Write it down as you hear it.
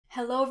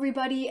Hello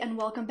everybody and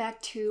welcome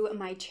back to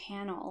my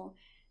channel.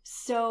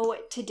 So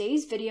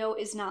today's video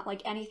is not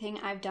like anything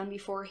I've done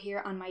before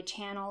here on my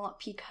channel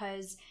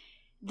because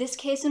this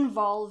case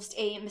involves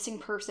a missing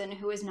person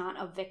who is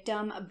not a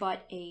victim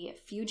but a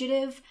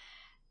fugitive.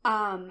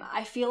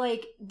 I feel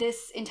like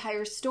this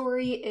entire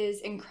story is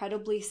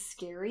incredibly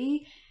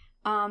scary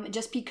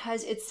just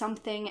because it's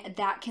something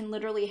that can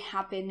literally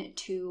happen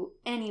to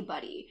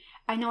anybody.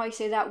 I know I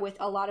say that with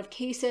a lot of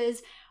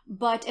cases,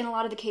 but in a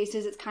lot of the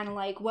cases, it's kind of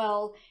like,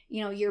 well,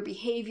 you know, your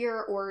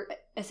behavior or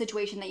a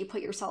situation that you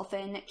put yourself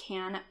in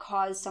can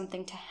cause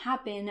something to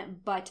happen.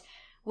 But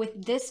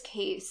with this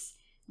case,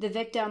 the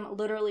victim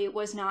literally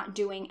was not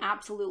doing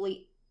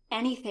absolutely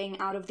anything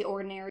out of the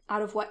ordinary,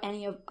 out of what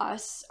any of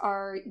us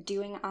are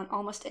doing on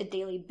almost a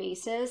daily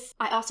basis.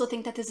 I also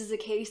think that this is a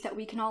case that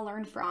we can all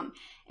learn from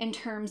in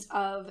terms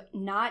of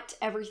not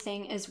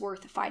everything is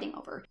worth fighting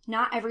over.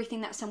 Not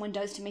everything that someone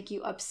does to make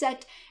you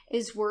upset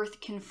is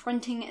worth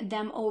confronting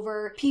them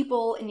over.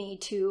 People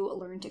need to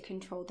learn to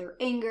control their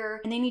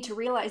anger, and they need to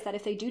realize that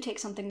if they do take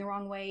something the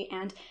wrong way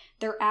and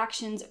their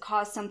actions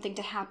cause something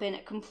to happen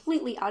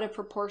completely out of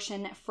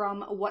proportion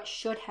from what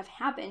should have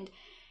happened,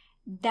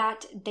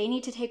 that they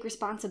need to take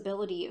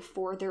responsibility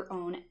for their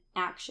own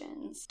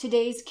actions.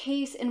 Today's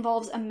case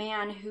involves a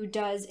man who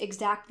does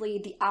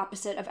exactly the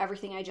opposite of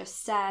everything I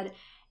just said,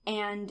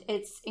 and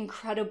it's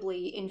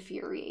incredibly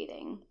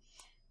infuriating.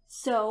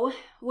 So,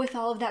 with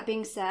all of that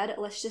being said,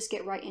 let's just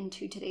get right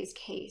into today's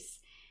case.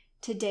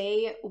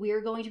 Today, we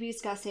are going to be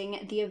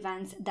discussing the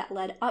events that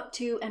led up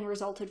to and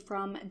resulted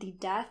from the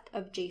death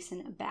of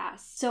Jason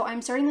Bass. So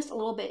I'm starting this a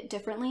little bit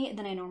differently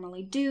than I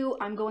normally do.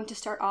 I'm going to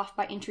start off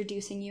by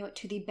introducing you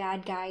to the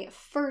bad guy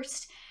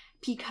first,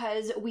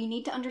 because we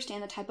need to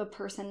understand the type of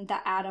person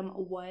that Adam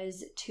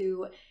was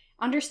to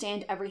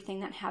understand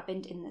everything that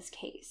happened in this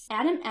case.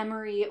 Adam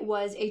Emery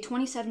was a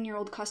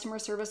 27-year-old customer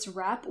service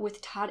rep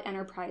with Todd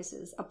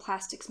Enterprises, a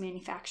plastics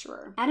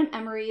manufacturer. Adam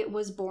Emery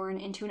was born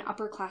into an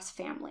upper-class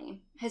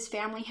family. His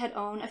family had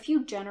owned a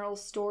few general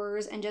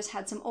stores and just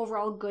had some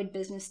overall good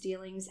business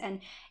dealings, and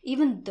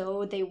even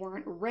though they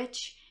weren't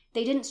rich,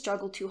 they didn't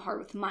struggle too hard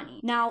with money.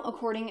 Now,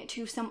 according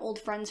to some old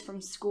friends from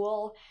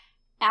school,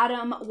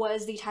 Adam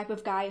was the type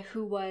of guy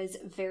who was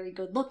very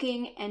good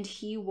looking, and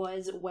he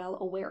was well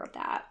aware of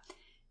that.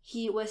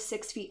 He was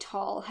 6 feet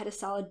tall, had a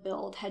solid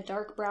build, had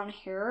dark brown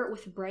hair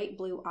with bright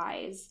blue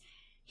eyes.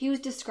 He was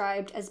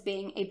described as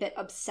being a bit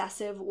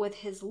obsessive with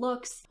his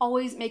looks,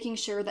 always making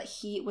sure that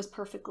he was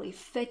perfectly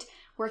fit,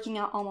 working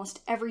out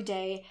almost every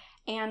day,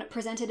 and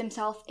presented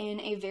himself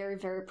in a very,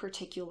 very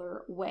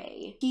particular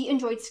way. He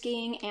enjoyed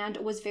skiing and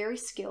was very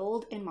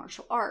skilled in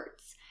martial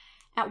arts.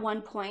 At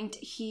one point,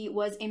 he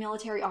was a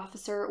military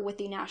officer with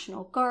the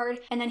National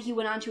Guard, and then he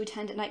went on to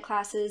attend night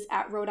classes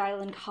at Rhode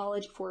Island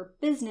College for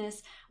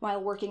Business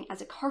while working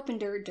as a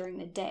carpenter during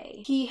the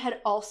day. He had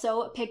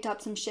also picked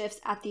up some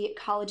shifts at the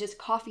college's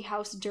coffee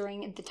house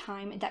during the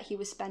time that he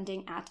was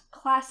spending at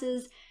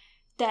classes.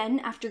 Then,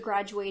 after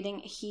graduating,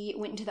 he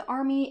went into the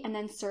Army and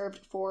then served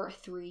for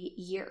 3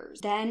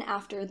 years. Then,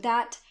 after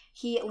that,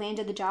 he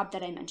landed the job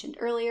that I mentioned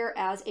earlier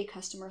as a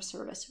customer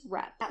service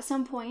rep. At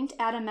some point,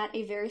 Adam met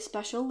a very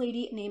special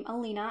lady named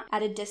Alina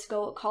at a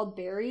disco called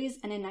Barry's,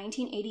 and in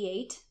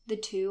 1988, the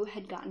two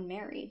had gotten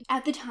married.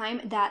 At the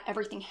time that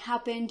everything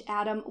happened,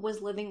 Adam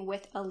was living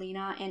with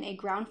Alina in a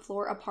ground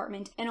floor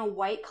apartment in a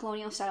white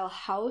colonial-style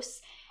house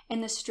in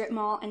the strip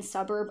mall and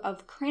suburb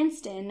of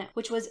Cranston,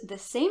 which was the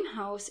same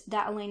house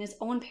that Elena's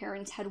own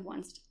parents had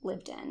once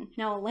lived in.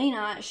 Now,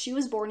 Elena, she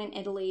was born in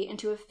Italy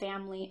into a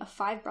family of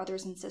 5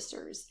 brothers and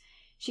sisters.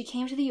 She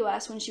came to the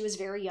US when she was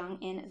very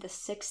young in the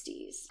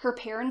 60s. Her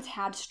parents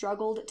had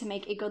struggled to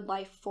make a good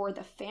life for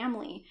the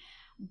family,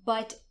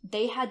 but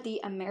they had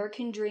the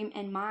American dream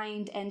in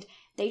mind and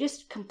they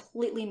just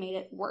completely made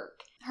it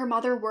work. Her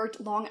mother worked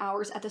long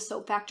hours at the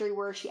soap factory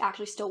where she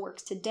actually still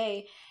works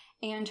today,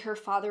 and her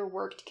father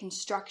worked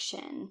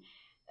construction.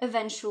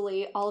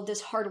 Eventually, all of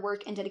this hard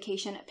work and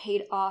dedication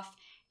paid off,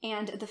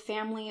 and the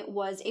family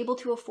was able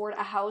to afford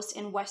a house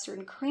in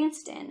western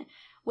Cranston,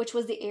 which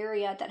was the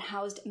area that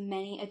housed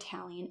many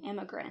Italian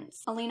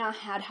immigrants. Alina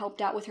had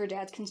helped out with her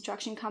dad's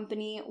construction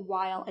company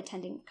while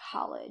attending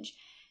college.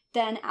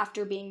 Then,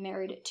 after being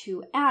married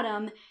to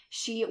Adam,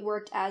 she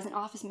worked as an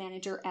office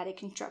manager at a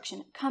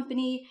construction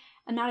company.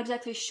 I'm not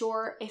exactly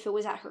sure if it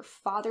was at her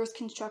father's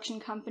construction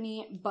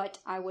company, but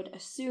I would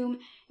assume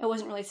it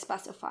wasn't really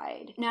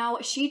specified. Now,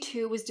 she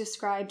too was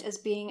described as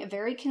being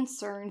very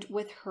concerned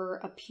with her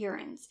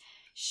appearance.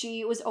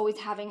 She was always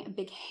having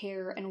big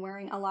hair and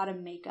wearing a lot of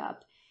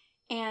makeup.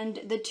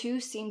 And the two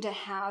seemed to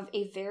have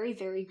a very,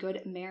 very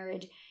good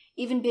marriage,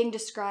 even being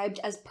described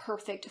as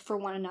perfect for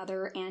one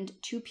another and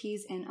 2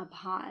 peas in a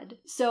pod.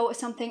 So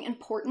something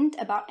important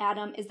about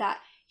Adam is that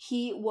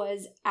he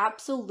was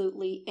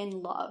absolutely in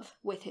love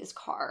with his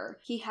car.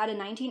 He had a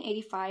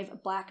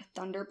 1985 black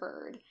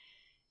Thunderbird.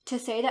 To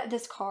say that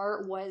this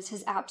car was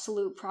his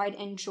absolute pride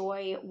and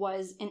joy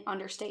was an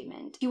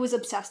understatement. He was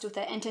obsessed with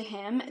it, and to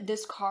him,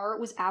 this car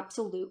was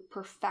absolute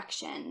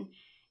perfection.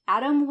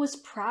 Adam was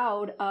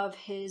proud of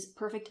his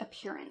perfect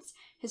appearance,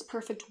 his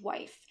perfect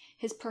wife,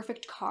 his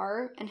perfect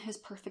car, and his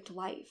perfect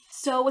life.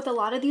 So with a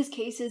lot of these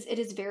cases, it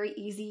is very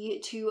easy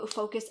to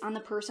focus on the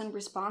person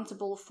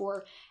responsible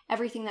for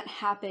everything that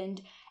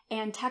happened,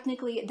 and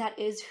technically that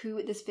is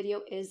who this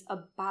video is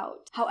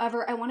about.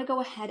 However, I want to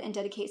go ahead and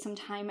dedicate some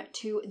time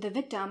to the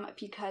victim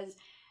because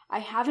I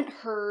haven't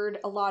heard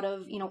a lot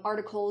of,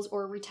 articles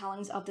or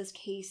retellings of this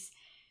case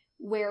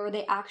where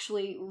they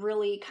actually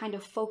really kind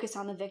of focus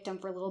on the victim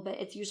for a little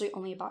bit. It's usually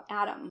only about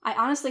Adam. I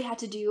honestly had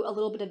to do a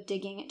little bit of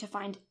digging to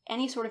find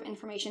any sort of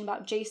information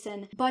about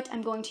Jason, but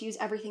I'm going to use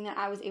everything that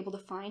I was able to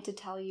find to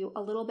tell you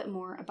a little bit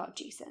more about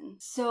Jason.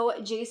 So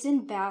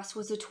Jason Bass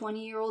was a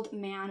 20-year-old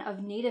man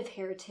of Native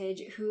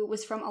heritage who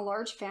was from a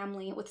large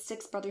family with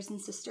 6 brothers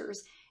and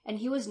sisters, and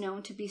he was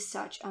known to be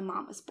such a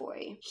mama's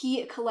boy.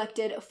 He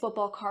collected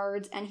football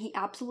cards and he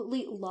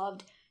absolutely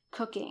loved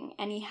cooking,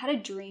 and he had a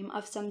dream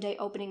of someday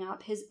opening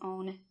up his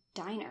own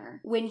diner.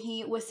 When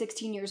he was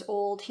 16 years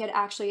old, he had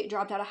actually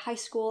dropped out of high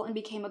school and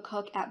became a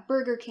cook at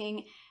Burger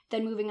King,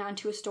 then moving on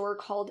to a store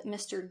called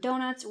Mr.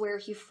 Donuts where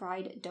he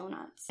fried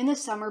donuts. In the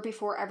summer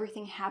before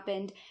everything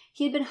happened,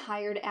 he had been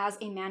hired as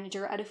a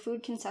manager at a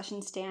food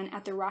concession stand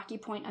at the Rocky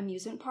Point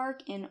amusement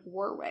park in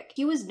Warwick.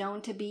 He was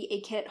known to be a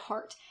kid at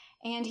heart,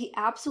 and he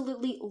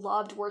absolutely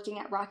loved working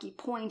at Rocky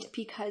Point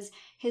because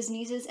his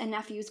nieces and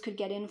nephews could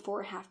get in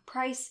for half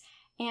price,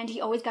 and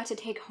he always got to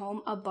take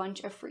home a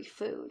bunch of free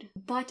food.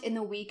 But in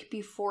the week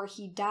before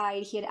he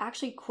died, he had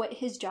actually quit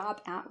his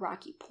job at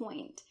Rocky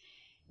Point.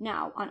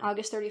 Now, on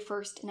August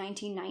 31st,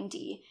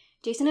 1990,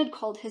 Jason had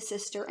called his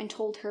sister and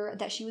told her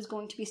that she was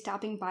going to be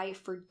stopping by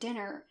for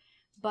dinner,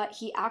 but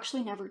he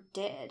actually never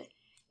did.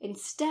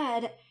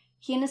 Instead,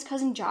 he and his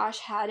cousin Josh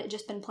had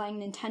just been playing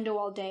Nintendo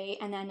all day,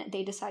 and then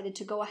they decided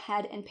to go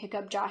ahead and pick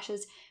up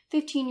Josh's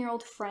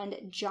 15-year-old friend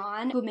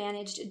John, who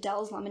managed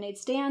Dell's lemonade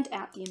stand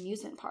at the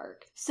amusement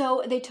park.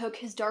 So they took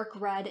his dark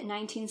red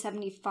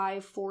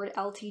 1975 Ford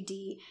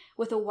LTD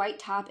with a white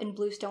top and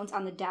blue stones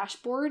on the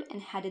dashboard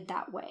and headed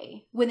that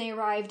way. When they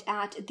arrived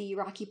at the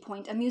Rocky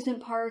Point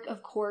amusement park,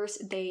 of course,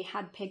 they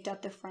had picked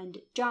up the friend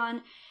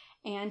John,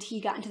 and he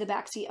got into the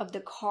backseat of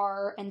the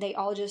car, and they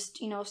all just,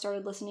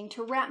 started listening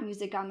to rap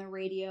music on the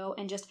radio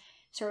and just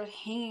started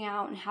hanging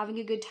out and having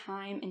a good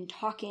time and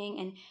talking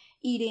and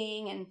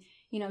eating and,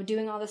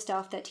 doing all the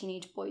stuff that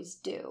teenage boys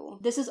do.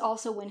 This is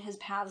also when his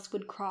paths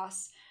would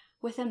cross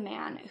with a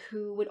man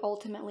who would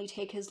ultimately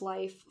take his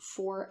life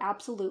for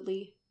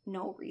absolutely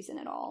no reason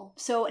at all.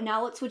 So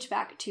now let's switch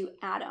back to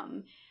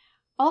Adam.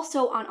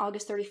 Also on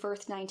August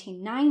 31st,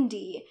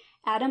 1990,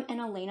 Adam and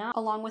Elena,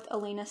 along with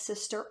Elena's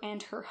sister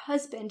and her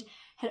husband,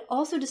 had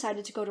also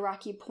decided to go to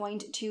Rocky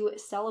Point to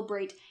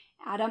celebrate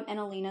Adam and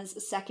Elena's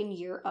 2nd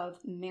year of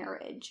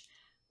marriage.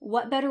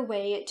 What better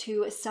way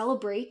to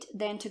celebrate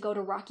than to go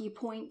to Rocky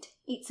Point,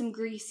 eat some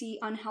greasy,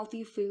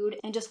 unhealthy food,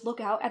 and just look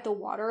out at the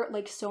water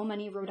like so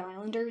many Rhode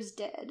Islanders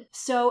did?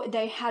 So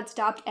they had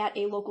stopped at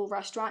a local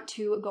restaurant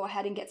to go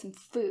ahead and get some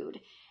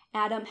food.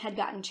 Adam had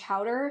gotten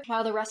chowder,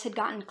 while the rest had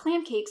gotten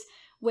clam cakes,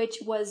 which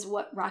was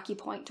what Rocky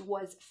Point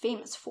was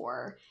famous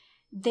for.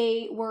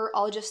 They were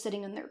all just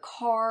sitting in their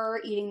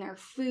car, eating their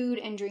food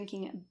and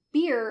drinking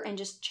beer and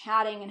just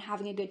chatting and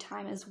having a good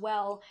time as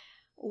well,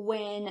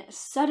 when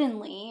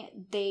suddenly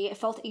they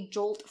felt a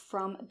jolt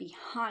from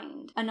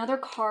behind. Another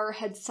car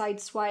had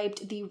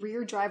sideswiped the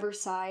rear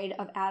driver's side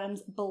of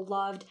Adam's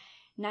beloved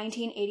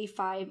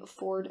 1985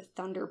 Ford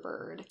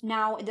Thunderbird.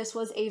 Now, this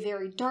was a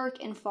very dark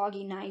and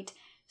foggy night,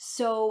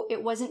 so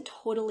it wasn't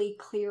totally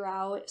clear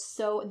out,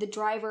 so the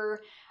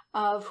driver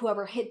of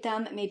whoever hit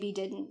them maybe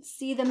didn't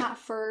see them at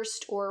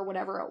first or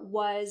whatever it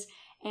was,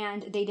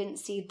 and they didn't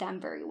see them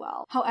very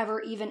well.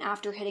 However, even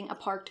after hitting a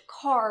parked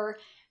car,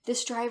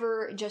 this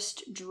driver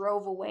just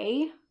drove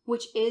away,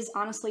 which is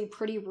honestly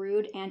pretty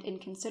rude and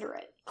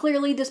inconsiderate.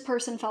 Clearly, this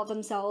person felt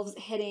themselves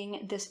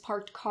hitting this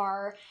parked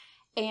car,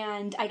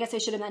 and I guess I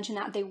should have mentioned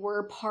that they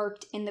were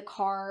parked in the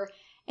car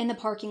in the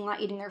parking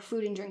lot eating their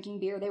food and drinking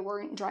beer. They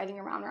weren't driving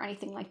around or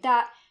anything like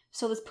that,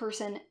 so this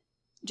person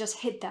just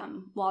hit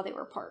them while they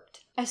were parked.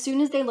 As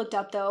soon as they looked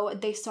up though,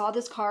 they saw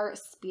this car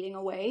speeding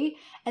away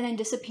and then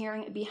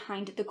disappearing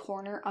behind the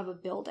corner of a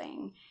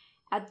building.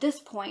 At this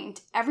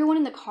point, everyone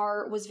in the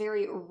car was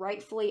very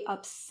rightfully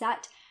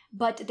upset,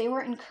 but they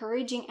were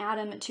encouraging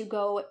Adam to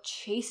go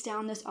chase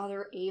down this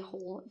other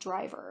a-hole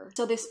driver.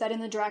 So they sped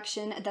in the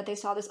direction that they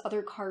saw this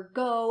other car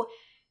go,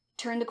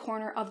 turned the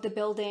corner of the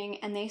building,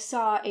 and they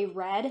saw a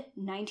red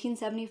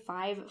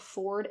 1975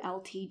 Ford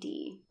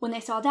LTD. When they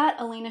saw that,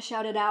 Elena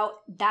shouted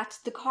out, "That's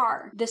the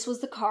car." This was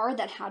the car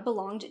that had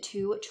belonged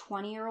to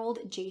 20-year-old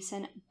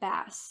Jason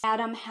Bass.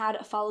 Adam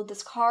had followed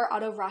this car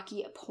out of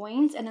Rocky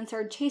Point and then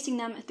started chasing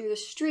them through the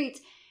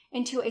streets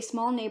into a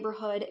small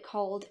neighborhood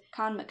called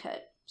Conmakut.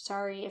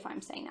 Sorry if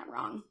I'm saying that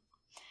wrong.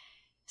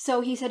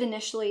 So he said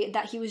initially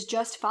that he was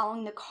just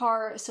following the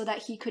car so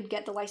that he could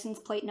get the license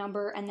plate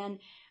number and then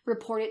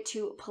report it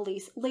to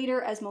police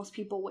later, as most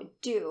people would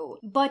do.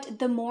 But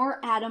the more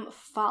Adam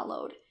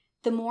followed,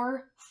 the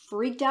more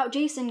freaked out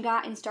Jason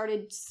got and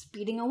started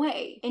speeding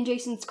away. In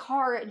Jason's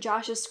car,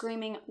 Josh is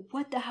screaming,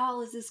 "What the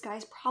hell is this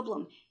guy's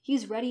problem?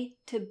 He's ready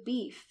to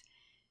beef."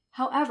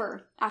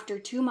 However, after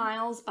 2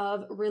 miles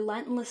of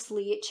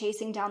relentlessly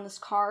chasing down this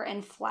car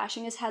and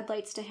flashing his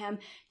headlights to him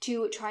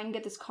to try and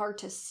get this car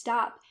to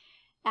stop,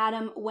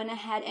 Adam went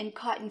ahead and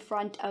cut in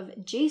front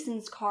of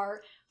Jason's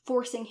car,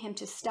 forcing him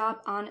to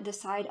stop on the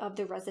side of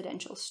the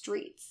residential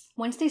streets.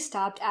 Once they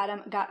stopped,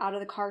 Adam got out of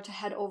the car to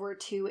head over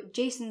to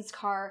Jason's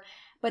car,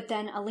 but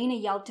then Alina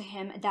yelled to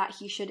him that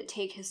he should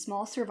take his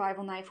small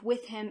survival knife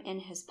with him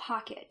in his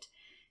pocket.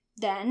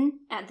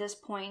 Then, at this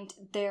point,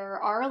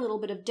 there are a little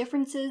bit of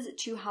differences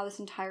to how this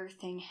entire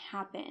thing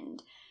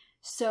happened.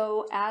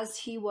 So, as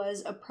he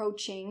was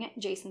approaching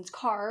Jason's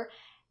car,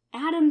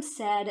 Adam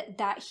said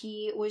that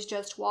he was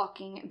just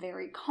walking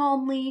very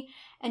calmly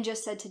and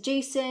just said to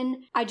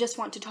Jason, "I just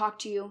want to talk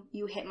to you,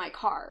 you hit my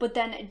car." But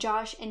then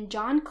Josh and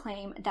John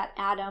claim that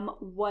Adam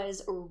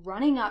was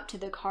running up to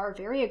the car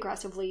very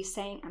aggressively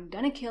saying, "I'm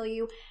gonna kill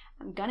you,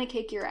 I'm gonna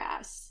kick your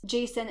ass."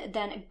 Jason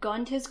then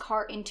gunned his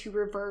car into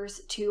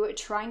reverse to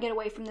try and get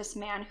away from this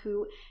man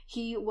who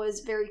he was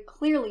very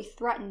clearly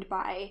threatened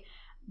by.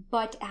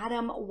 But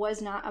Adam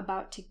was not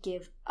about to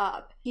give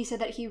up. He said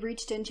that he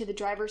reached into the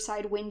driver's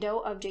side window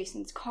of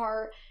Jason's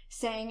car,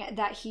 saying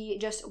that he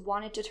just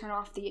wanted to turn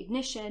off the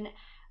ignition,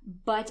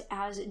 but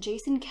as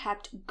Jason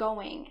kept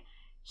going,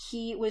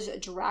 he was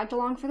dragged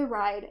along for the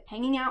ride,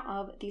 hanging out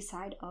of the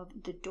side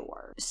of the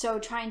door. So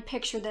try and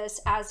picture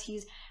this as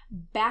he's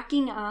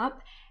backing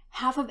up.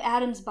 Half of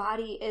Adam's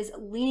body is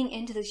leaning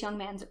into this young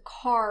man's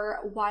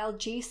car, while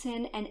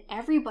Jason and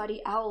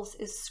everybody else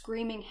is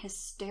screaming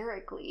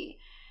hysterically.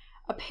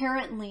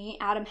 Apparently,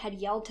 Adam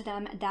had yelled to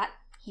them that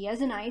he has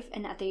a knife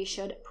and that they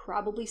should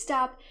probably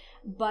stop,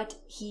 but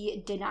he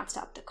did not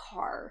stop the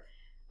car.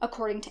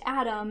 According to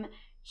Adam,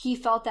 he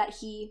felt that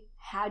he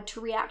had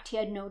to react. He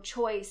had no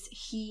choice.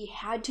 He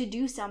had to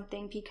do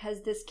something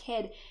because this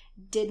kid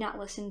did not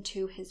listen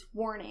to his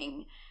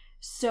warning.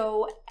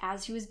 So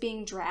as he was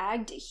being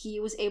dragged, he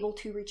was able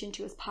to reach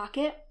into his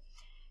pocket.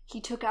 He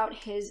took out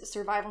his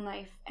survival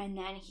knife and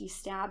then he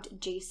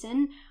stabbed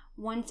Jason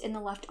once in the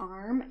left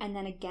arm and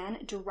then again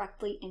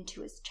directly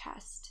into his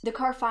chest. The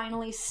car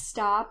finally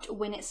stopped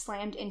when it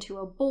slammed into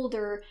a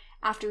boulder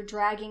after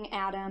dragging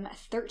Adam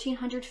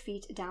 1,300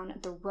 feet down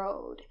the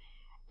road.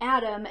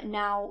 Adam,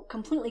 now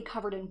completely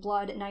covered in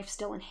blood, knife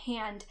still in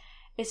hand,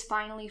 is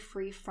finally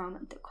free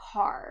from the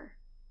car.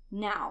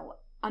 Now,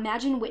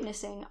 imagine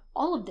witnessing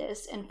all of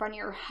this in front of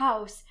your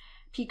house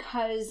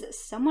because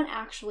someone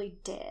actually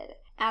did.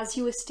 As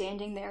he was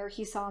standing there,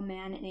 he saw a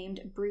man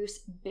named Bruce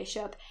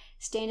Bishop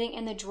standing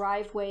in the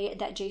driveway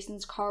that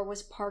Jason's car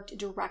was parked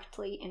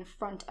directly in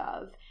front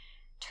of.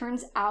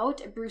 Turns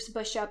out Bruce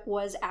Bishop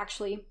was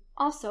actually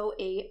also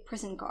a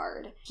prison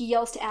guard. He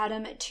yells to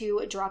Adam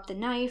to drop the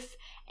knife,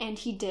 and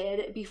he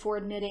did before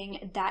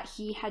admitting that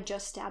he had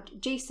just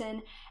stabbed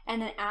Jason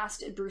and then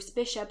asked Bruce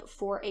Bishop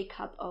for a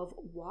cup of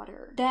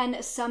water.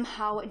 Then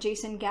somehow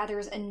Jason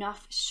gathers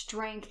enough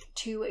strength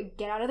to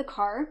get out of the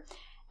car,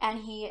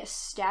 and he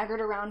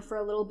staggered around for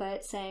a little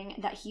bit, saying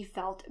that he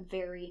felt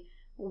very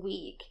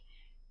weak.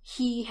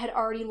 He had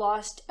already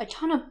lost a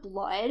ton of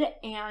blood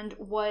and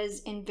was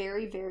in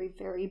very, very,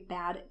 very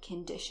bad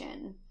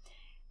condition.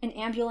 An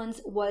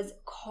ambulance was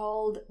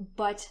called,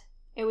 but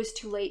it was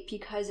too late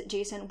because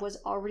Jason was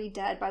already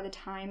dead by the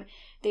time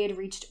they had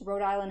reached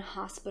Rhode Island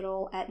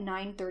Hospital at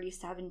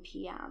 9:37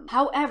 p.m.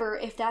 However,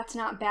 if that's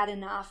not bad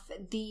enough,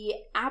 the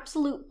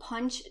absolute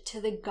punch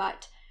to the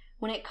gut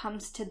when it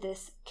comes to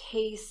this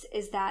case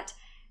is that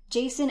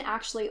Jason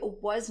actually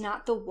was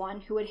not the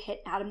one who had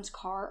hit Adam's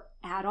car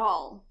at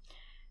all.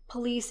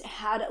 Police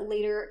had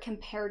later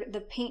compared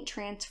the paint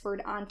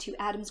transferred onto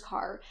Adam's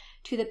car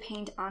to the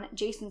paint on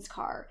Jason's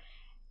car,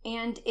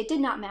 and it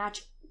did not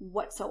match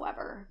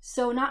whatsoever.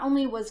 So not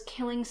only was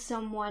killing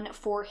someone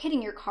for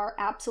hitting your car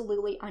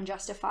absolutely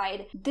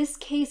unjustified, this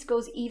case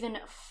goes even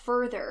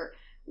further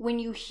when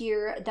you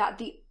hear that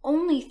the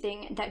only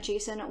thing that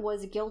Jason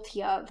was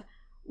guilty of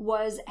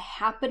was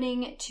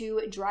happening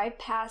to drive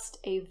past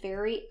a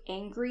very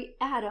angry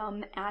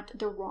Adam at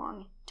the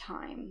wrong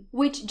time.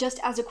 Which, just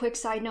as a quick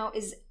side note,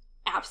 is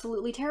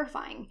absolutely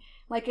terrifying.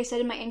 Like I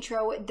said in my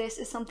intro, this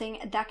is something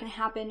that can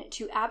happen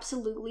to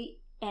absolutely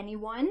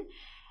anyone.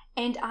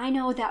 And I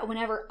know that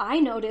whenever I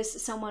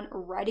notice someone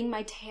riding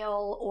my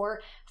tail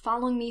or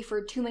following me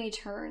for too many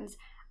turns,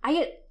 I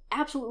get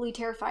absolutely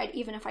terrified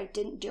even if I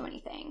didn't do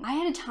anything. I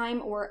had a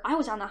time where I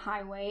was on the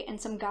highway and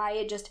some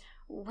guy just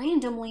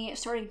randomly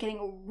started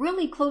getting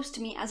really close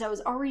to me as I was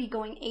already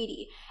going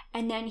 80,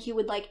 and then he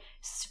would like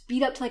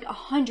speed up to like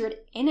 100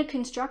 in a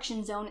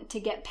construction zone to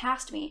get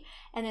past me,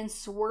 and then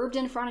swerved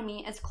in front of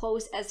me as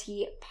close as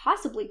he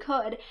possibly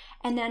could,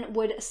 and then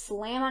would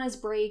slam on his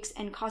brakes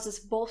and cause us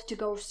both to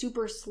go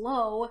super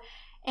slow.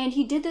 And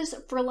he did this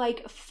for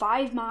like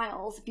 5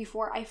 miles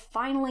before I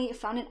finally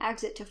found an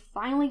exit to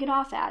finally get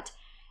off at.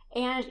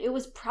 And it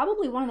was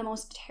probably one of the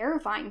most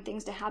terrifying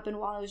things to happen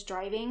while I was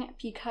driving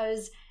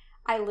because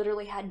I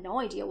literally had no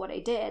idea what I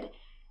did.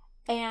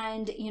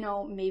 and, you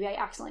know, maybe I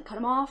accidentally cut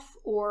him off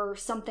or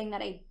something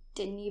that I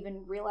didn't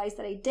even realize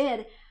that I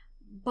did,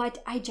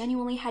 but I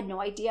genuinely had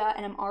no idea,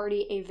 and I'm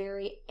already a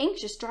very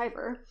anxious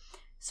driver.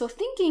 So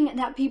thinking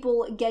that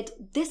people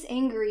get this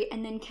angry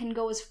and then can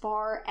go as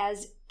far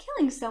as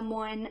killing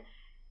someone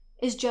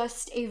is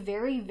just a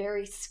very,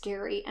 very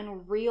scary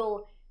and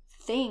real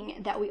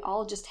thing that we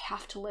all just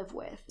have to live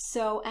with.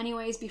 So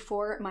anyways,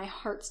 before my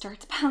heart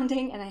starts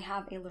pounding and I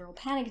have a literal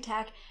panic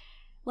attack,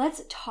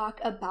 let's talk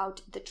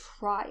about the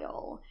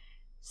trial.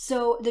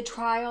 So the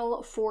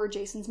trial for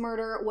Jason's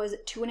murder was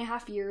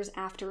 2.5 years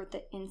after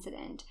the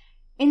incident.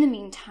 In the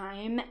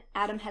meantime,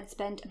 Adam had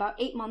spent about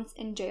 8 months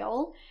in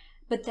jail,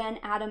 but then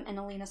Adam and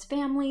Alina's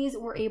families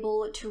were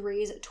able to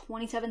raise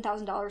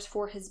 $27,000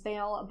 for his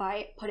bail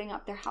by putting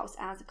up their house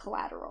as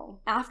collateral.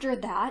 After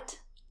that,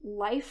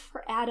 life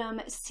for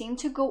Adam seemed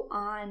to go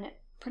on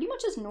pretty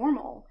much as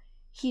normal.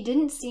 He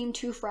didn't seem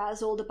too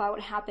frazzled about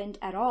what happened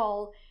at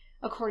all.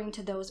 According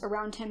to those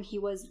around him, he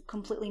was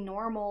completely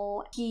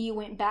normal. He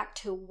went back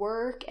to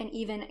work and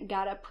even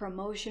got a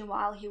promotion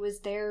while he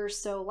was there,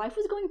 so life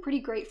was going pretty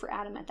great for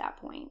Adam at that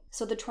point.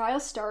 So the trial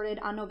started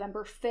on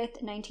November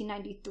 5th,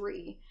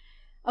 1993.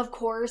 Of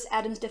course,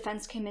 Adam's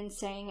defense came in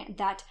saying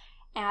that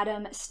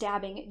Adam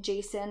stabbing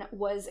Jason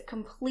was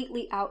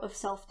completely out of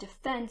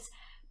self-defense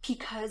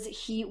because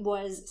he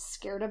was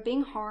scared of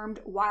being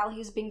harmed while he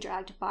was being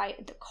dragged by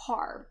the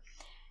car.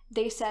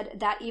 They said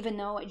that even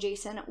though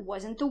Jason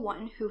wasn't the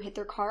one who hit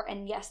their car,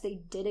 and yes,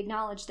 they did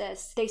acknowledge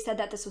this, they said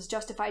that this was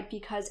justified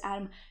because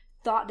Adam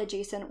thought that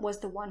Jason was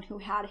the one who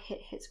had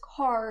hit his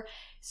car,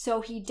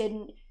 so he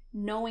didn't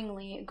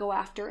knowingly go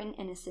after an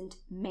innocent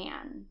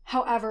man.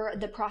 However,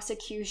 the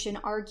prosecution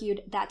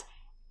argued that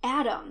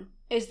Adam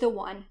is the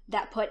one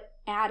that put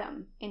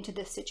Adam into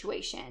this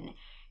situation.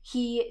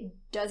 He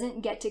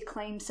doesn't get to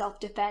claim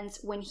self-defense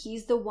when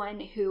he's the one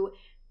who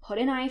put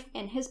a knife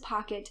in his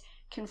pocket,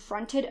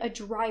 confronted a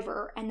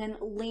driver, and then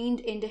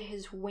leaned into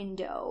his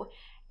window.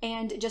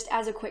 And just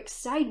as a quick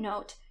side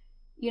note,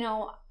 you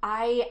know,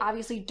 I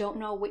obviously don't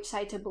know which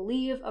side to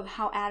believe of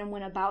how Adam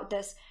went about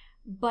this,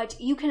 but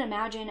you can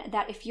imagine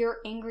that if you're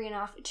angry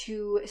enough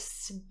to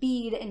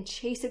speed and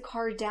chase a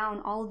car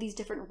down all of these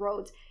different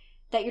roads,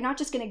 that you're not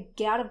just going to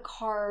get out of a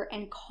car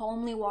and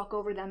calmly walk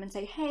over them and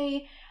say,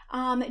 hey,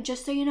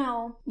 just so you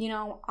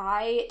know,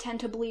 I tend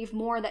to believe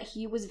more that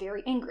he was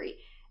very angry,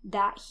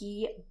 that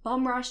he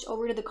bum rushed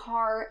over to the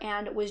car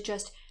and was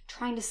just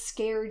trying to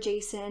scare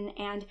Jason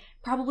and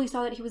probably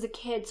saw that he was a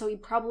kid, so he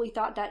probably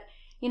thought that,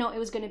 you know, it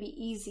was going to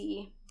be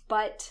easy.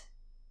 But,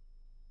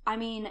 I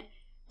mean,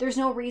 there's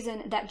no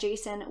reason that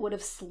Jason would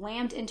have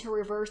slammed into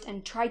reverse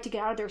and tried to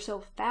get out of there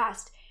so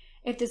fast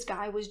if this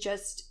guy was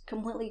just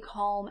completely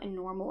calm and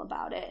normal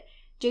about it.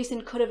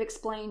 Jason could have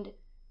explained,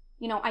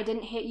 you know, I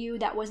didn't hit you,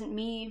 that wasn't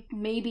me.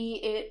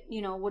 Maybe it,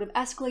 you know, would have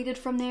escalated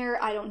from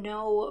there, I don't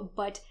know,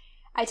 but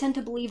I tend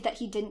to believe that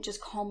he didn't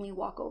just calmly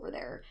walk over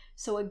there.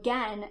 So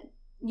again,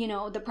 you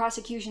know, the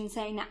prosecution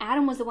saying that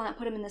Adam was the one that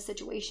put him in this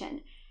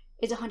situation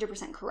is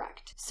 100%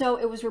 correct. So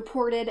it was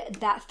reported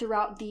that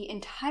throughout the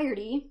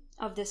entirety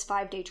of this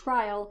 5-day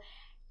trial,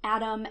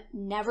 Adam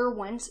never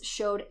once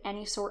showed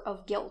any sort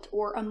of guilt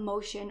or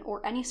emotion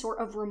or any sort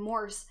of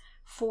remorse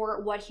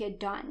for what he had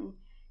done.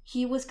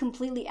 He was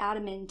completely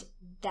adamant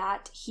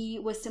that he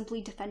was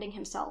simply defending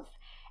himself,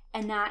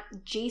 and that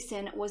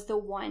Jason was the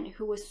one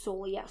who was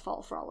solely at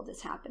fault for all of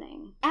this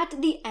happening.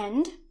 At the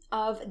end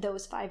of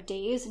those 5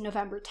 days,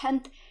 November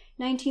 10th,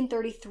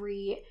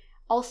 1933,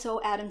 also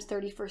Adam's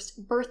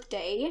 31st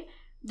birthday,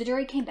 the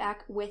jury came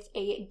back with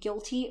a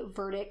guilty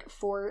verdict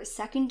for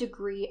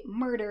second-degree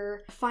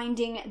murder,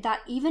 finding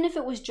that even if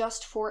it was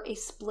just for a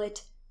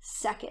split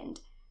second,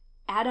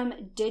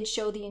 Adam did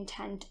show the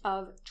intent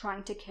of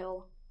trying to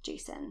kill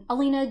Jason.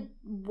 Alina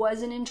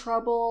wasn't in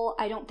trouble.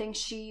 I don't think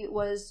she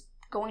was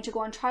going to go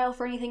on trial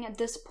for anything at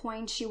this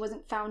point. She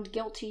wasn't found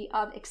guilty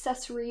of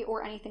accessory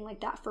or anything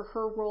like that for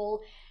her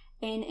role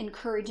in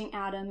encouraging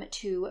Adam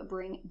to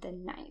bring the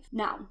knife.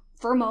 Now,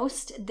 for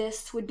most,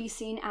 this would be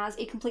seen as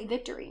a complete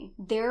victory.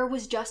 There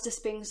was justice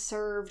being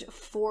served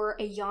for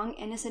a young,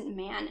 innocent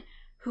man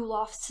who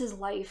lost his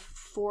life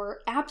for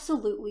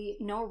absolutely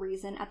no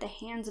reason at the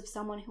hands of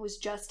someone who was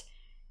just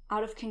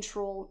out of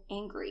control,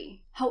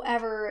 angry.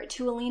 However,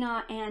 to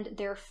Alina and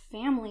their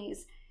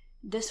families,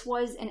 this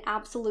was an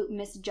absolute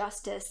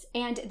misjustice,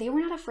 and they were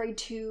not afraid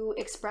to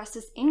express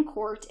this in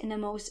court in the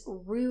most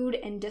rude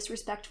and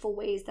disrespectful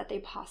ways that they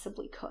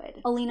possibly could.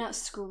 Alina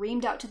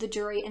screamed out to the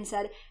jury and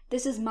said,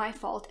 "This is my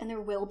fault and there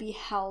will be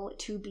hell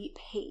to be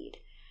paid."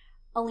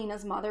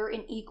 Alina's mother,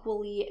 in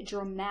equally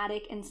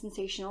dramatic and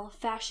sensational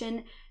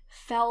fashion,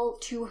 fell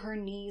to her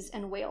knees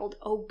and wailed,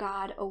 "Oh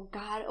God, oh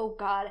God, oh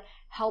God,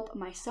 help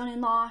my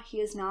son-in-law, he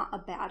is not a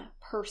bad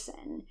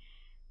person."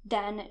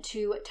 Then,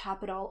 to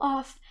top it all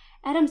off,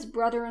 Adam's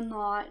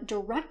brother-in-law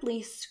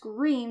directly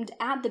screamed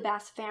at the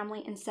Bass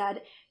family and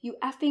said, "You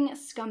effing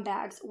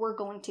scumbags, we're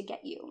going to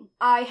get you."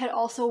 I had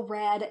also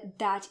read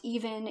that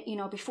even,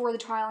 before the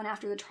trial and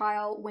after the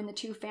trial, when the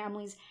two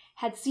families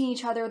had seen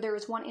each other. There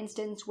was one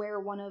instance where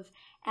one of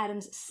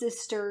Adam's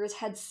sisters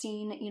had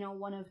seen,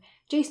 one of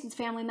Jason's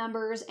family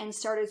members and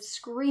started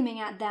screaming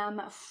at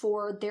them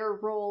for their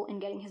role in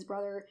getting his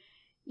brother,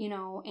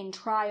 in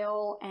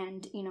trial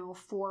and,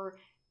 for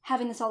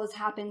having all this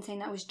happen, saying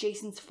that was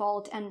Jason's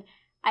fault. And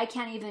I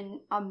can't even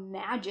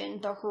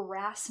imagine the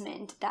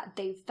harassment that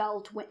they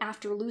felt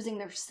after losing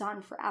their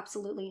son for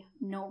absolutely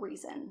no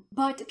reason.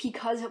 But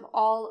because of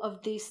all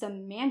of these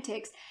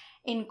semantics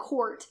in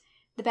court,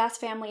 the Bass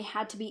family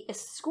had to be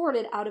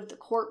escorted out of the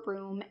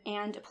courtroom,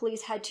 and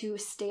police had to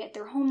stay at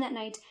their home that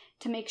night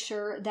to make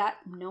sure that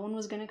no one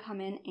was going to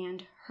come in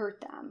and hurt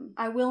them.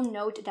 I will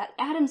note that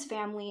Adam's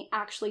family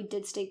actually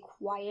did stay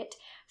quiet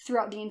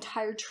throughout the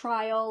entire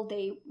trial.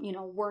 They,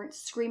 weren't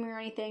screaming or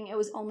anything. It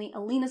was only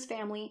Alina's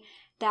family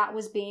that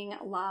was being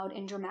loud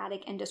and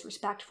dramatic and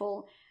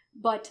disrespectful.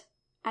 But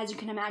as you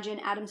can imagine,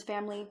 Adam's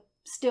family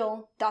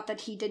still thought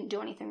that he didn't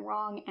do anything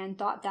wrong and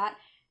thought that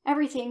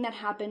everything that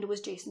happened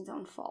was Jason's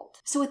own fault.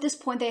 So at this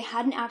point, they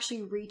hadn't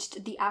actually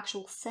reached the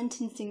actual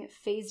sentencing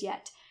phase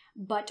yet.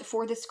 But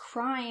for this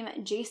crime,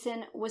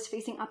 Jason was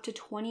facing up to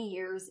 20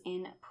 years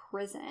in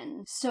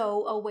prison.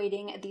 So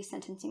awaiting the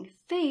sentencing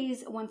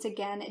phase, once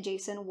again,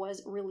 Jason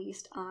was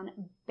released on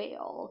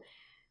bail.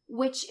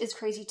 Which is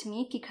crazy to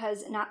me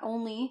because not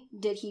only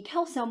did he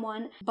kill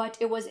someone, but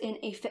it was in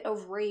a fit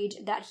of rage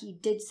that he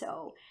did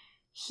so.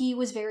 He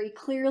was very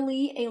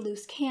clearly a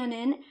loose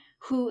cannon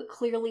who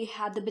clearly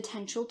had the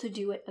potential to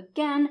do it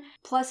again,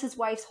 plus his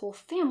wife's whole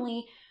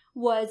family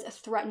was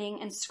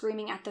threatening and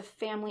screaming at the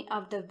family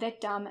of the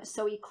victim,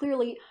 so he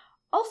clearly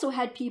also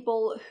had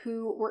people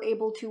who were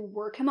able to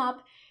work him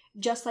up,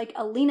 just like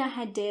Alina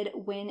had did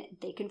when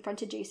they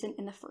confronted Jason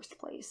in the first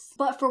place.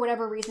 But for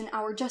whatever reason,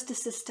 our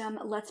justice system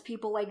lets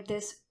people like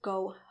this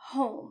go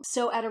home.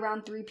 So at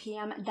around 3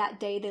 p.m. that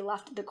day, they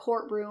left the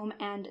courtroom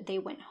and they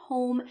went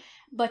home,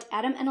 but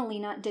Adam and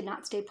Alina did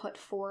not stay put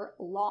for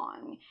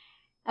long.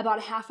 About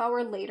a half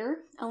hour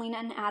later, Alina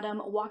and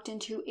Adam walked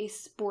into a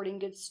sporting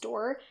goods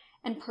store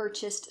and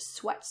purchased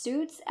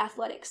sweatsuits,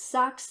 athletic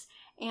socks,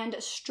 and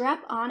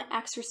strap-on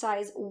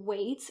exercise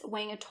weights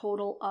weighing a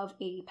total of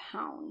 80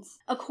 pounds.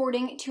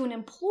 According to an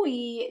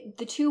employee,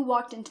 the two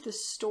walked into the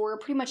store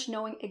pretty much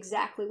knowing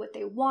exactly what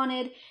they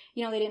wanted.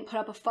 They didn't put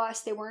up a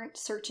fuss, they weren't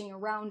searching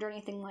around or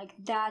anything like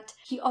that.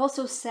 He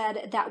also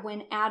said that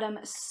when Adam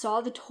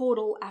saw the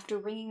total after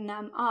ringing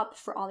them up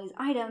for all these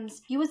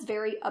items, he was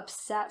very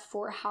upset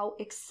for how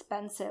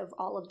expensive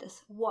all of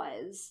this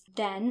was.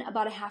 Then,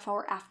 about a half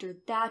hour after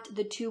that,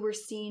 the two were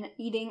seen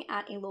eating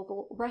at a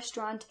local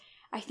restaurant.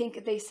 I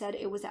think they said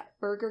it was at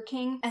Burger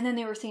King. And then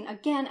they were seen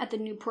again at the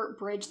Newport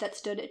Bridge that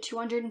stood at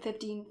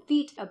 215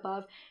 feet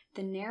above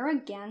the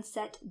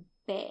Narragansett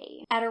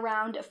Bay. At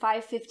around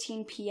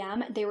 5:15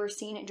 p.m., they were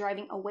seen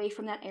driving away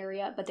from that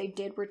area, but they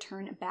did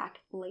return back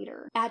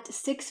later. At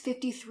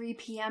 6:53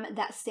 p.m.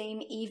 that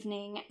same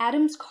evening,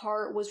 Adam's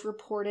car was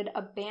reported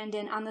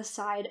abandoned on the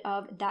side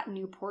of that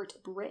Newport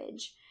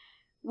Bridge.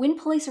 When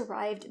police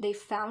arrived, they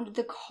found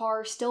the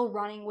car still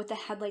running with the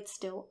headlights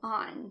still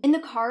on. In the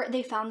car,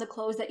 they found the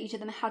clothes that each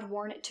of them had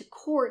worn to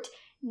court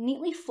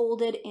neatly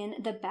folded in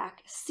the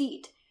back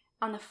seat.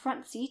 On the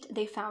front seat,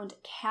 they found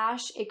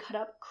cash, a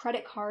cut-up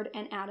credit card,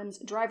 and Adam's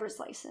driver's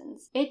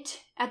license.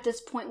 It, at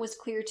this point, was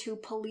clear to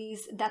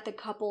police that the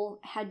couple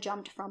had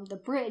jumped from the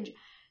bridge,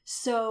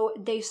 so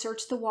they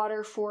searched the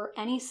water for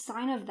any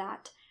sign of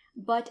that,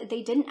 but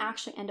they didn't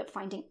actually end up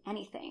finding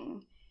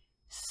anything.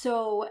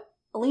 So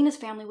Alina's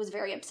family was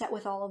very upset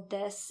with all of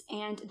this,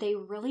 and they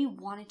really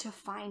wanted to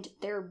find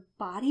their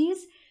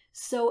bodies,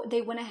 so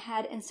they went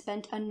ahead and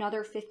spent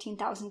another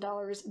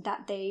 $15,000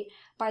 that they,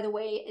 by the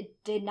way,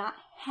 did not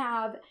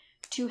have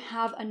to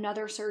have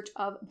another search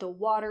of the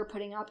water,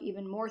 putting up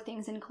even more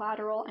things in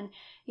collateral and,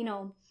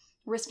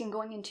 risking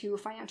going into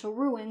financial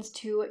ruins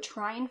to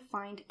try and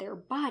find their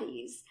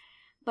bodies.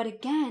 But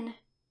again,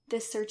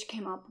 this search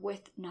came up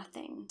with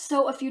nothing.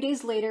 So a few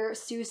days later,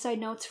 suicide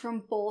notes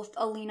from both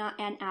Alina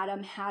and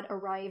Adam had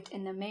arrived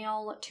in the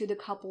mail to the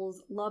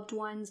couple's loved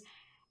ones,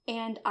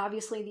 and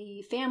obviously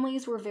the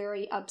families were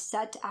very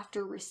upset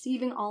after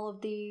receiving all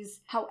of these.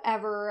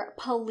 However,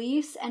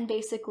 police and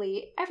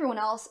basically everyone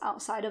else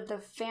outside of the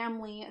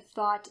family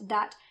thought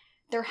that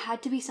there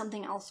had to be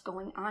something else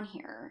going on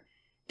here.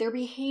 Their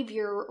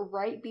behavior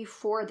right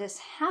before this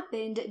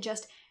happened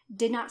just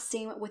did not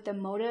seem with the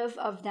motive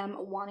of them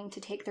wanting to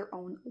take their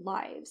own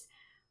lives.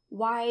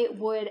 Why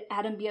would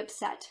Adam be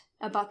upset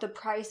about the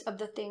price of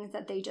the things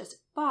that they just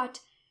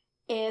bought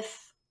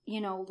if,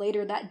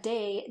 later that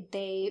day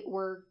they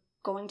were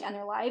going to end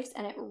their lives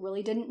and it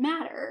really didn't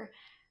matter?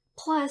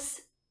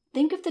 Plus,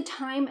 think of the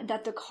time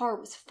that the car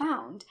was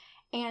found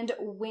and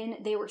when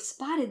they were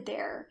spotted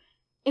there.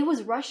 It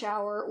was rush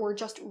hour or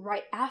just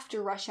right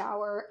after rush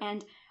hour,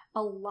 and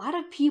a lot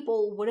of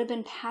people would have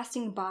been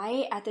passing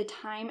by at the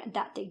time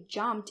that they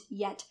jumped,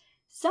 yet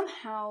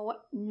somehow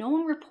no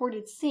one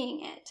reported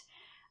seeing it.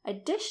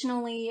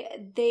 Additionally,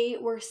 they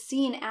were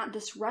seen at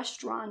this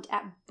restaurant,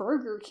 at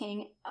Burger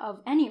King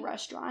of any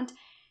restaurant.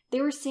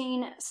 They were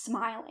seen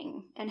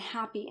smiling and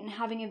happy and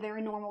having a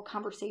very normal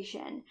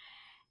conversation.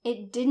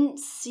 It didn't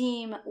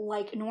seem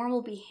like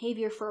normal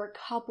behavior for a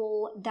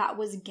couple that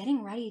was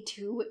getting ready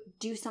to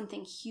do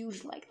something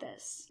huge like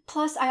this.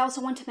 Plus, I also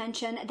want to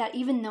mention that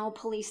even though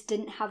police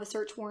didn't have a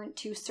search warrant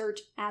to search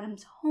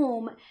Adam's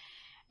home,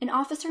 an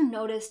officer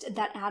noticed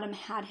that Adam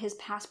had his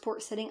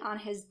passport sitting on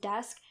his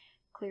desk,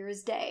 clear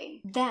as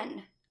day.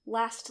 Then,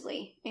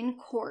 lastly, in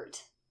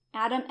court,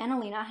 Adam and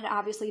Alina had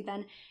obviously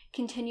been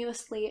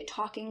continuously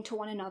talking to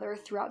one another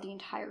throughout the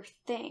entire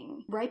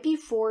thing. Right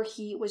before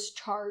he was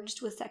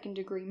charged with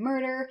second-degree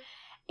murder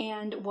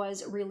and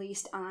was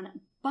released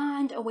on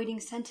bond awaiting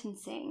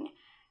sentencing,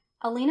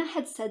 Alina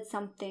had said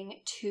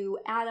something to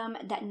Adam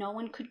that no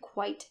one could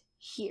quite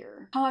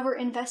hear. However,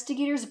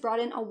 investigators brought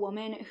in a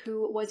woman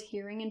who was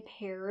hearing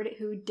impaired,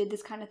 who did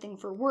this kind of thing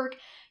for work,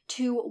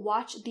 to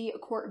watch the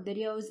court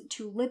videos,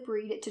 to lip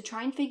read, to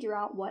try and figure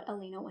out what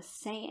Alina was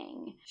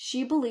saying.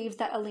 She believed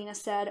that Alina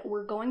said,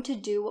 "We're going to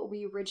do what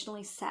we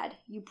originally said.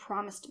 You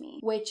promised me,"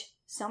 which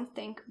some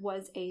think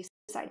was a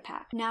suicide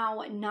pact.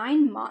 Now,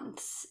 9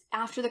 months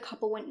after the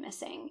couple went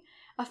missing,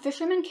 a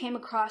fisherman came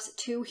across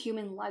 2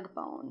 human leg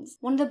bones.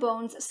 One of the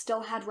bones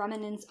still had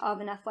remnants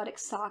of an athletic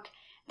sock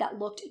that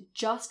looked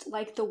just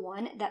like the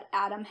one that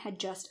Adam had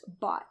just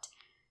bought.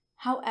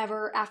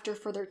 However, after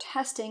further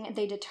testing,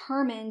 they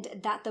determined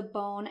that the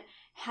bone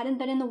hadn't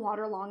been in the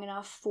water long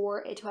enough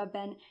for it to have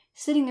been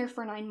sitting there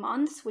for 9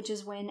 months, which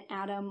is when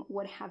Adam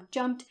would have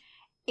jumped,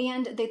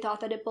 and they thought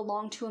that it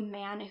belonged to a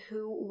man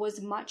who was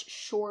much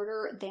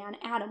shorter than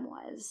Adam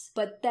was.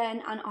 But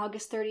then on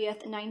August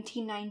 30th,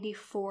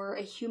 1994,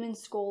 a human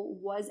skull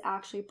was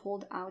actually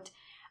pulled out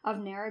of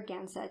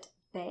Narragansett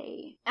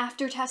Bay.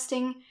 After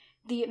testing,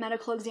 the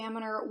medical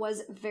examiner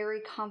was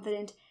very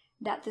confident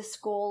that the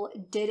skull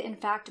did in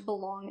fact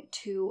belong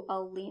to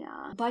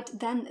Alina. But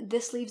then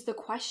this leaves the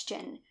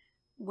question,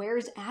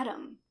 where's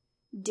Adam?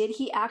 Did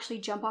he actually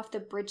jump off the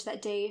bridge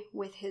that day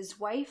with his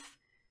wife?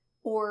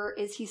 Or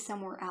is he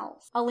somewhere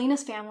else?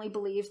 Alina's family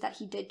believes that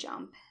he did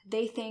jump.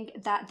 They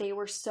think that they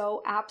were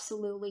so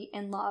absolutely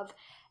in love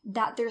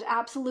that there's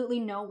absolutely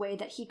no way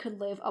that he could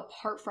live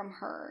apart from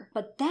her.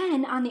 But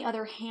then, on the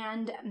other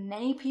hand,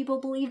 many people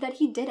believe that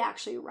he did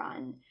actually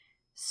run.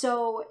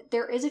 So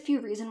there is a few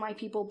reasons why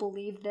people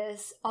believe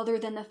this, other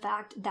than the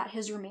fact that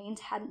his remains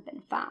hadn't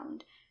been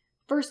found.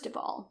 First of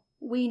all,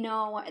 we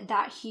know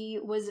that he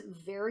was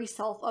very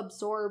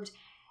self-absorbed,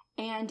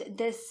 and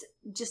this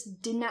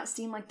just did not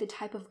seem like the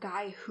type of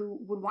guy who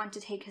would want to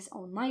take his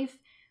own life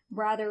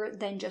rather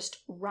than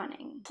just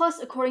running. Plus,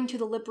 according to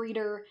the lip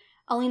reader,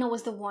 Alina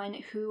was the one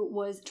who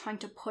was trying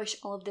to push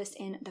all of this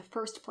in the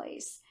first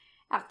place.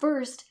 At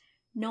first,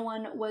 no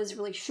one was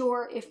really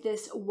sure if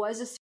this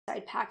was a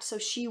suicide pact, so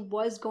she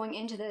was going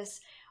into this,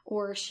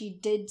 or she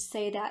did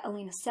say that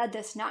Alina said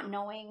this not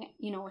knowing,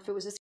 if it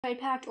was a suicide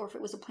pact or if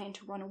it was a plan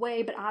to run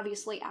away, but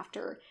obviously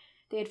after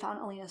they had found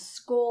Alina's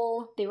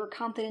skull, they were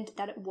confident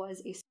that it was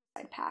a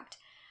suicide pact.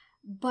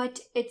 But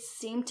it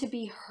seemed to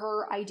be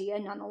her idea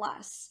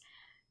nonetheless.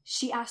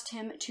 She asked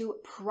him to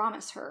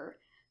promise her.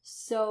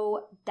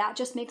 So that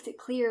just makes it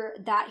clear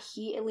that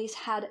he at least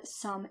had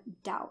some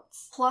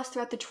doubts. Plus,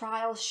 throughout the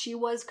trial, she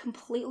was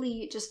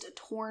completely just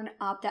torn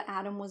up that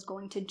Adam was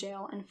going to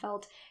jail and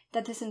felt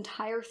that this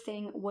entire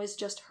thing was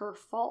just her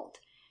fault.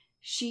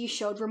 She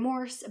showed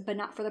remorse, but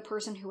not for the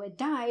person who had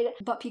died,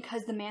 but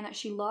because the man that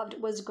she loved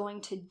was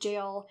going to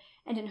jail,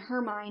 and in her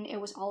mind,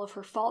 it was all of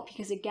her fault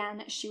because,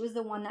 again, she was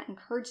the one that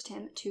encouraged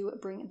him to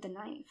bring the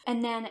knife.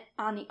 And then,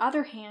 on the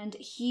other hand,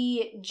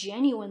 he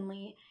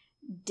genuinely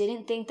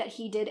didn't think that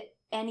he did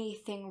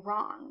anything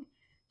wrong.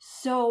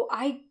 So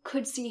I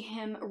could see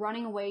him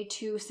running away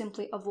to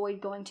simply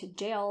avoid going to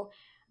jail,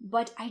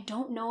 but I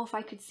don't know if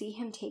I could see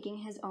him taking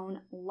his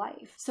own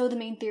life. So the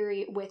main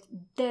theory with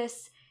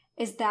this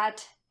is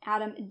that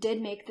Adam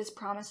did make this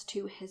promise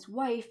to his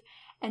wife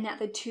and that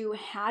the two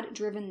had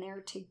driven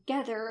there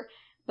together,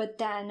 but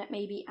then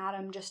maybe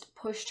Adam just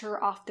pushed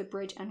her off the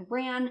bridge and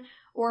ran,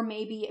 or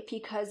maybe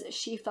because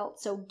she felt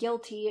so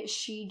guilty,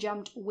 she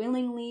jumped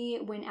willingly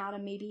when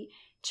Adam maybe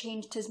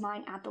changed his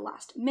mind at the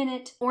last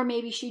minute, or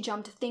maybe she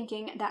jumped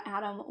thinking that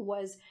Adam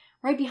was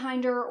right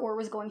behind her or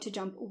was going to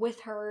jump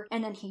with her,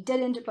 and then he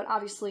didn't, but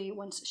obviously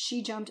once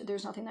she jumped,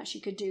 there's nothing that she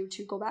could do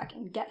to go back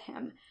and get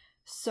him.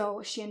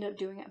 So she ended up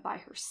doing it by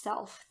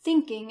herself,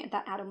 thinking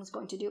that Adam was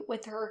going to do it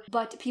with her,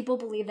 but people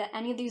believe that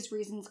any of these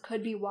reasons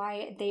could be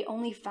why they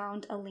only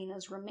found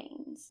Alina's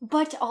remains.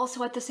 But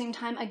also at the same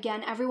time,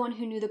 again, everyone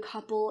who knew the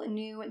couple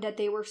knew that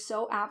they were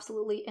so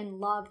absolutely in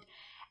love,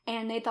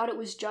 and they thought it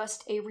was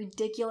just a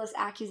ridiculous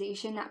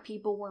accusation that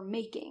people were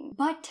making.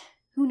 But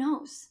who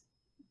knows?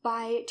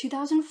 By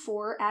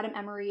 2004, Adam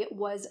Emery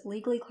was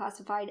legally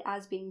classified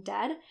as being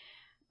dead.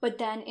 But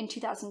then in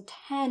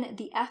 2010,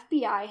 the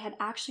FBI had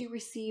actually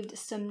received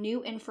some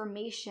new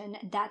information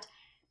that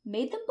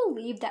made them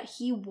believe that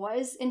he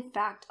was in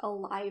fact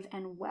alive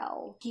and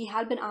well. He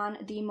had been on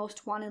the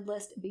most wanted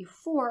list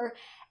before,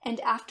 and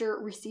after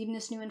receiving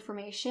this new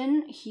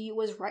information, he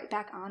was right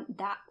back on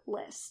that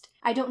list.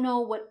 I don't know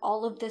what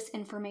all of this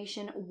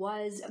information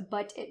was,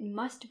 but it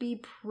must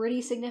be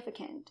pretty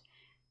significant.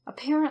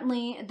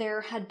 Apparently,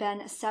 there had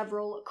been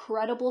several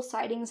credible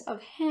sightings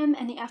of him,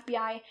 and the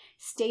FBI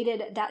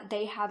stated that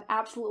they have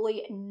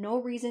absolutely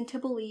no reason to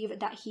believe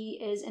that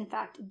he is in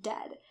fact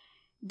dead.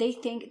 They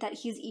think that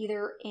he's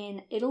either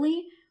in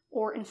Italy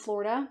or in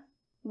Florida,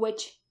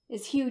 which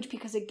is huge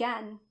because,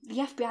 again, the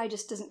FBI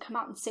just doesn't come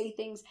out and say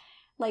things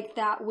like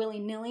that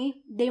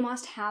willy-nilly. They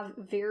must have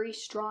very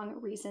strong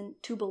reason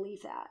to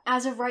believe that.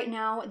 As of right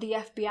now, the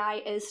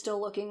FBI is still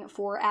looking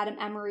for Adam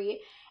Emery,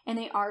 and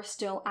they are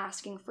still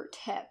asking for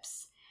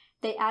tips.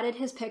 They added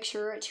his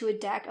picture to a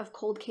deck of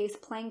cold case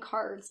playing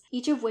cards,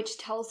 each of which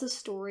tells the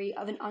story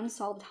of an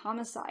unsolved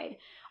homicide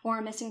or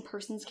a missing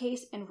persons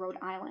case in Rhode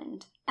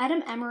Island.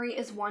 Adam Emery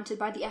is wanted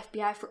by the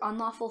FBI for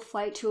unlawful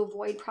flight to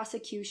avoid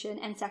prosecution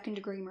and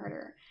second-degree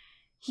murder.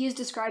 He is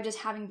described as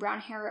having brown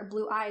hair,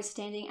 blue eyes,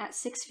 standing at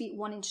 6 feet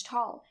 1 inch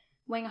tall,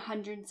 weighing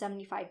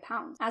 175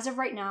 pounds. As of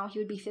right now, he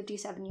would be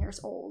 57 years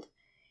old.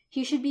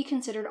 He should be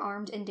considered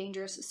armed and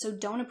dangerous, so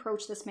don't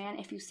approach this man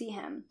if you see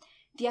him.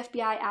 The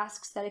FBI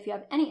asks that if you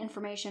have any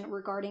information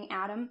regarding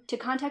Adam, to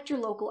contact your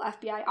local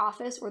FBI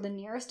office or the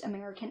nearest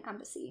American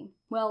embassy.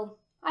 Well,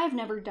 I have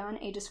never done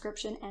a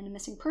description and a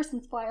missing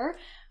persons flyer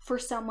for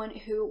someone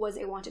who was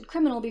a wanted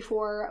criminal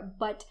before,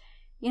 but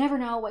you never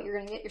know what you're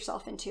going to get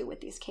yourself into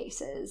with these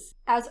cases.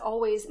 As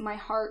always, my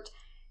heart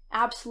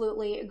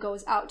absolutely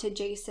goes out to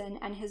Jason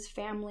and his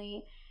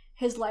family.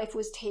 His life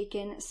was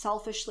taken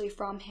selfishly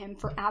from him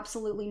for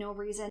absolutely no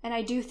reason, and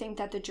I do think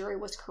that the jury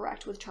was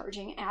correct with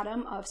charging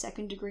Adam of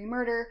second-degree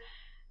murder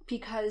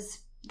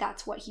because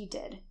that's what he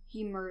did.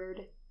 He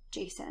murdered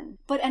Jason.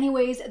 But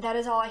anyways, that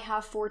is all I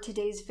have for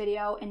today's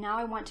video, and now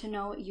I want to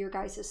know your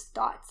guys'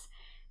 thoughts.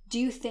 Do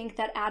you think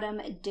that Adam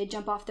did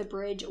jump off the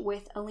bridge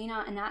with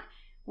Alina and that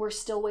we're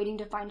still waiting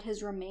to find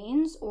his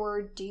remains,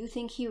 or do you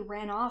think he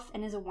ran off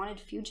and is a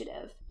wanted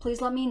fugitive? Please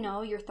let me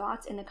know your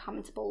thoughts in the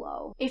comments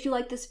below. If you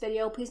like this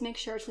video, please make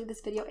sure to leave this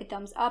video a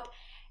thumbs up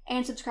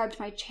and subscribe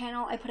to my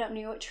channel. I put out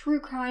new true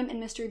crime and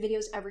mystery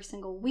videos every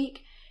single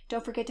week.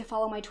 Don't forget to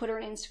follow my Twitter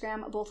and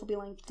Instagram. Both will be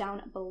linked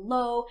down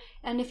below.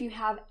 And if you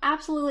have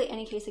absolutely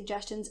any case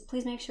suggestions,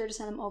 please make sure to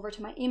send them over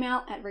to my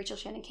email at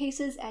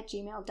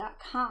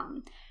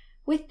RachelShannonCases@gmail.com.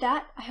 With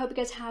that, I hope you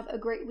guys have a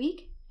great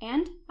week,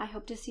 and I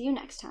hope to see you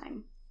next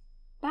time.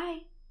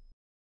 Bye!